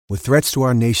With threats to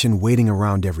our nation waiting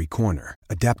around every corner,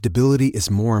 adaptability is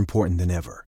more important than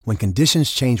ever. When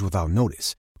conditions change without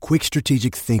notice, quick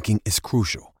strategic thinking is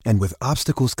crucial. And with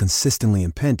obstacles consistently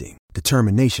impending,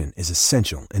 determination is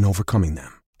essential in overcoming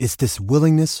them. It's this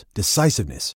willingness,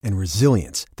 decisiveness, and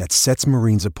resilience that sets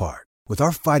Marines apart. With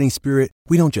our fighting spirit,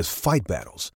 we don't just fight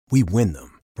battles, we win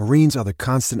them. Marines are the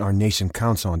constant our nation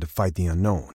counts on to fight the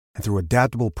unknown. And through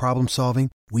adaptable problem solving,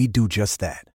 we do just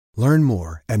that. Learn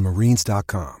more at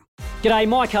marines.com. G'day,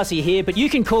 Mike Hussey here, but you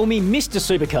can call me Mr.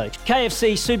 Supercoach.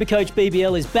 KFC Supercoach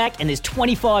BBL is back and there's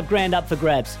 25 grand up for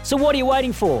grabs. So what are you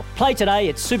waiting for? Play today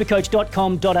at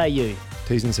supercoach.com.au.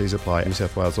 T's and C's apply. New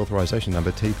South Wales authorisation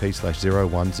number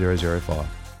TP/01005.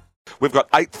 We've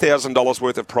got $8,000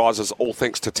 worth of prizes, all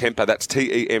thanks to Tempur. That's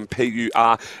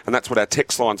TEMPUR, and that's what our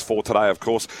text line's for today, of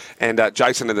course. And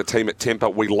Jason and the team at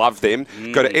Tempur, we love them.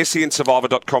 Go to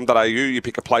sensurvivor.com.au. You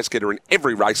pick a place getter in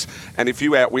every race, and if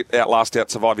you outlast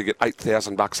Survivor, you get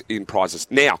 $8,000 in prizes.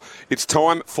 Now, it's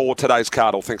time for today's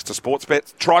card, all thanks to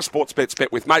Sportsbet. Try Sportsbet's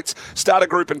Bet with Mates. Start a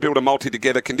group and build a multi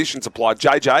together. Conditions apply.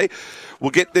 JJ,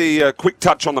 we'll get the quick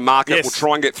touch on the market. Yes. We'll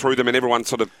try and get through them and everyone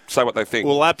sort of say what they think.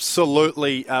 We'll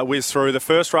absolutely whiz through. The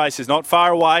first race is not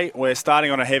far away. We're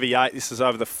starting on a heavy 8. This is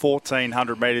over the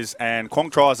 1,400 metres, and Quong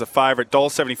Tri is the favourite.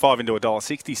 $1.75 into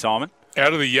 $1.60, Simon.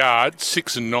 Out of the yard,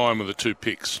 6 and 9 were the two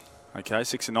picks. Okay,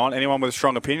 6 and 9. Anyone with a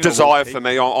strong opinion? Desire for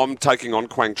me. I'm taking on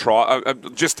Quang Tri.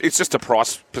 It's just a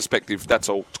price perspective. That's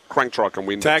all. Quang Tri can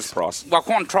win this price. Well,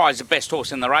 Quang Tri is the best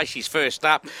horse in the race. She's first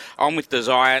up. I'm with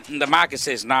Desire. The market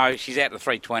says no. She's out to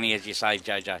 320, as you say,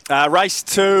 JJ. Race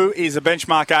 2 is a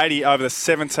benchmark 80 over the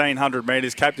 1,700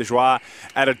 metres. Cape de Joie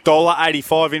at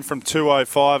 $1.85 in from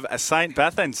 $2.05. St.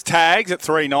 Bathans tags at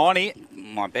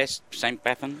 $3.90. My best, St.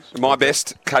 Bathans. My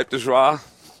best, Cape de Joie.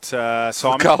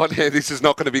 Simon. Go on here. This is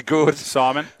not going to be good.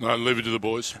 Simon. No, leave it to the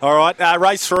boys. All right.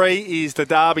 Race 3 is the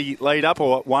Derby lead-up,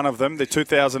 or one of them, the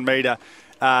 2,000-metre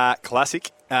classic.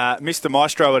 Mr.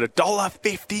 Maestro at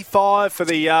 $1.55 for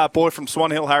the boy from Swan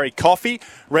Hill, Harry Coffey.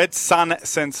 Red Sun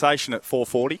Sensation at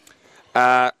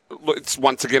 $4.40. It's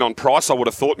once again on price, I would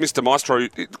have thought. Mr. Maestro,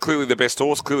 clearly the best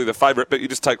horse, clearly the favourite, but you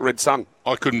just take Red Sun.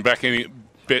 I couldn't bet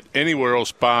anywhere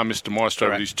else bar Mr.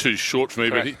 Maestro, but he's too short for me.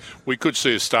 Correct. But we could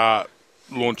see a star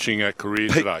launching a career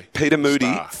today. Peter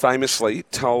Moody famously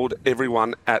told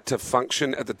everyone to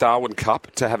function at the Darwin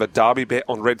Cup to have a Derby bet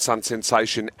on Red Sun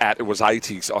Sensation it was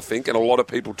 80s, I think, and a lot of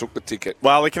people took the ticket.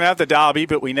 Well, we can have the Derby,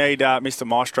 but we need Mr.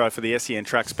 Maestro for the SEN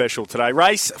track special today.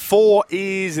 Race 4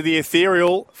 is the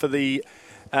Ethereal for the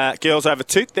girls over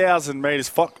 2,000 metres.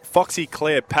 Foxy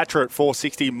Cleopatra at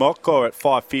 $4.60, Moko at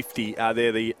 $5.50.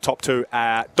 They're the top two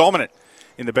dominant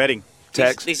in the betting.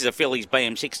 This is a Phillies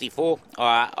BM64.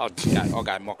 I'll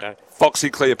go Mocko. Foxy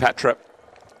Cleopatra.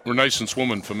 Renaissance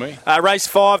woman for me. Race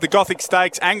 5, the Gothic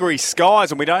Stakes, Angry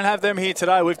Skies, and we don't have them here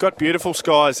today. We've got Beautiful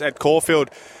Skies at Caulfield.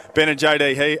 Ben and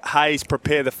JD Hayes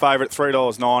prepare the favourite,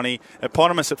 $3.90.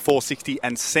 Eponymous at $4.60,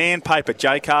 and Sandpaper,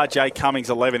 J Cummings,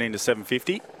 11 into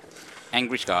 $7.50.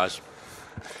 Angry Skies.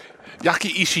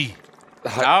 Yucky Ishi.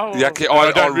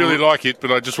 I don't really like it,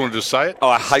 but I just wanted to say it.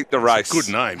 I hate the race. It's a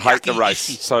good name. Hate the race.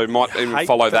 So might even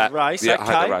follow that. Race. Yeah, Okay.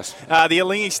 hate the race. The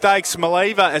Alinghi Stakes,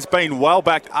 Maliva has been well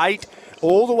backed, 8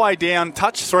 all the way down,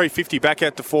 touch $3.50 back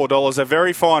out to $4. A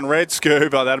very fine red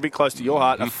scuba, that'll be close to your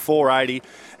heart, at $4.80.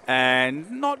 And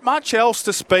not much else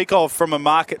to speak of from a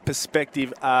market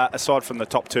perspective aside from the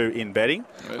top two in betting.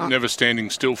 Never standing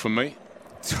still for me.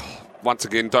 Once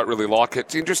again, don't really like it.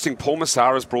 It's interesting, Paul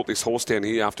Massara's brought this horse down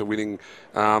here after winning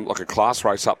like a class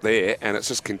race up there, and it's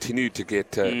just continued to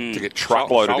get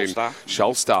truckloaded in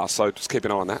Shoalstar, so just keep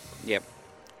an eye on that. Yep.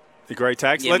 The grey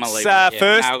tags. Yeah, Let's Maliva,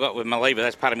 first. No, I got with Maliva.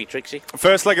 That's part of me, Trixie.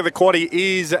 First leg of the quaddie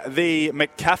is the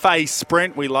McCafe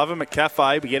Sprint. We love him,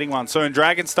 McCafe. We're getting one soon.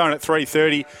 Dragonstone at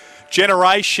 $3.30.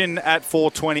 Generation at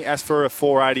 $4.20. Asphora at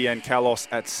 $4.80, and Kalos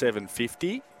at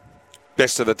 $7.50.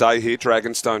 Best of the day here,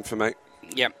 Dragonstone for me.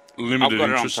 Yep. Limited I've got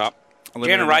interest. it on top.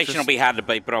 Generation will be hard to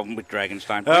beat, but I'm with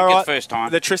Dragonstone. All right. First time.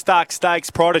 The Tristark Stakes,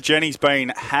 Pride of Jenny's been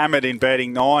hammered in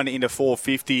betting, 9 into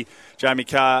 $4.50. Jamie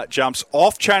Carr jumps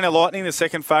off Chain of Lightning, the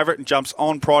second favourite, and jumps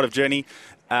on Pride of Jenny.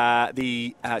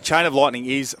 The Chain of Lightning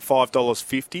is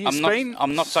 $5.50.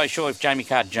 I'm not so sure if Jamie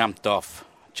Carr jumped off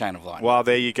Chain of Lightning. Well,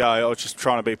 there you go. I was just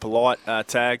trying to be polite.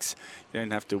 Tags. You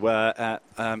don't have to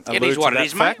it is what it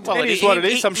is, mate. Well, it is what it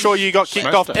is. I'm sure you got kicked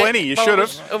off plenty. You should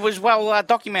have. It was well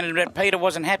documented that Peter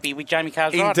wasn't happy with Jamie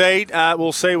Carr's ride. Indeed.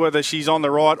 We'll see whether she's on the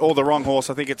right or the wrong horse.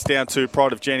 I think it's down to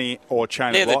Pride of Jenny or Chain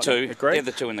of Lightning. They're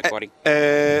the two in the quaddie.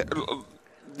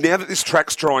 Now that this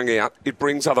track's drying out, it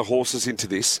brings other horses into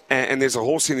this. And there's a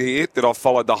horse in here that I've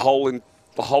followed the whole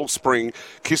the whole spring.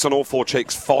 Kiss on all 4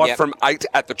 cheeks. 5 Yep. from 8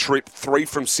 at the trip. 3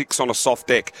 from 6 on a soft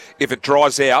deck. If it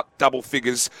dries out, double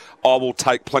figures, I will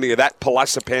take plenty of that.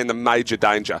 Palasapan, the major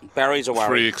danger. Barry's a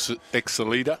worry. 3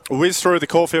 Exalida. Whiz through the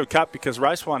Caulfield Cup because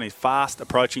race 1 is fast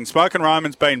approaching. Smoke and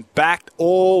Roman's been backed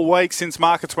all week since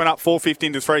markets went up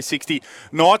 $4.50 to $3.60.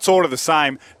 Knight's Order the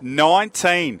same.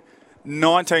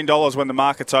 $19 when the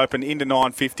markets open into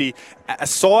 $9.50.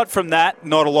 Aside from that,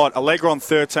 not a lot. Allegron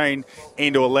 13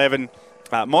 into 11.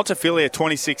 Montefilia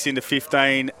 26 into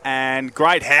 15. And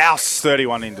Great House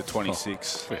 31 into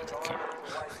 26.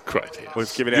 Great. Yes.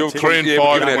 We've given You're out tips. 3 and Yeah, 5.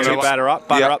 we've given out winner. tips.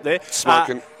 Butter Yep. up there.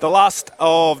 Smoking. The last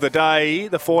of the day,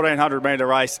 the 1,400 metre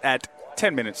race at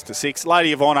 10 minutes to 6.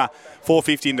 Lady of Honour,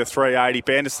 450 into 380.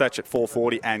 Bandersnatch at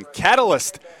 440. And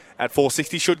Catalyst at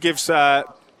 460. Should give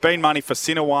Bean money for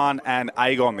Sinawan and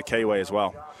Aegon, the Kiwi, as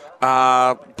well.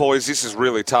 Boys, this is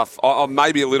really tough.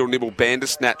 Maybe a little nibble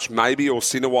Bandersnatch, maybe, or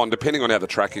Sinawan, depending on how the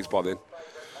track is by then.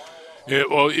 Yeah,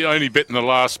 well, you only bet in the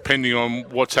last, pending on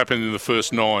what's happened in the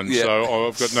first 9. Yeah. So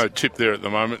I've got no tip there at the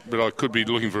moment, but I could be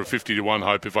looking for a 50 to 1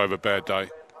 hope if I have a bad day.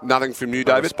 Nothing from you,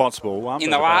 David? Responsible one. In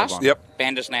but the a bad last, one. Yep.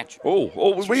 Bandersnatch.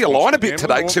 We align a bit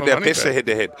today, except our best are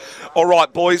head-to-head. All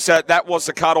right, boys, that was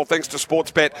the card. All thanks to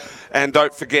Sportsbet. And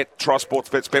don't forget, try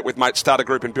Sportsbet's Bet with Mates. Start a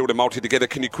group and build a multi together.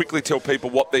 Can you quickly tell people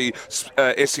what the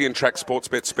SEN Track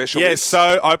Sportsbet special Yes, is?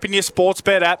 so open your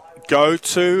Sportsbet app, go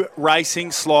to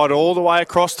Racing, slide all the way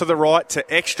across to the right to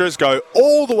Extras, go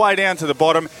all the way down to the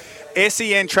bottom.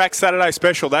 SEN Track Saturday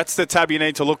Special, that's the tab you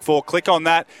need to look for. Click on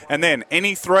that, and then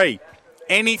any three,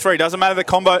 doesn't matter the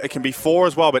combo, it can be 4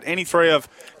 as well, but any 3 of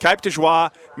Cape de Joie,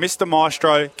 Mr.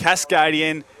 Maestro,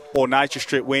 Cascadian, or Nature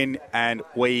Strip win, and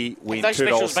we win Have those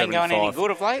specials been $2.75. going any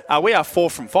good of late? We are 4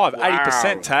 from 5, Wow.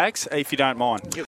 80% tags, if you don't mind.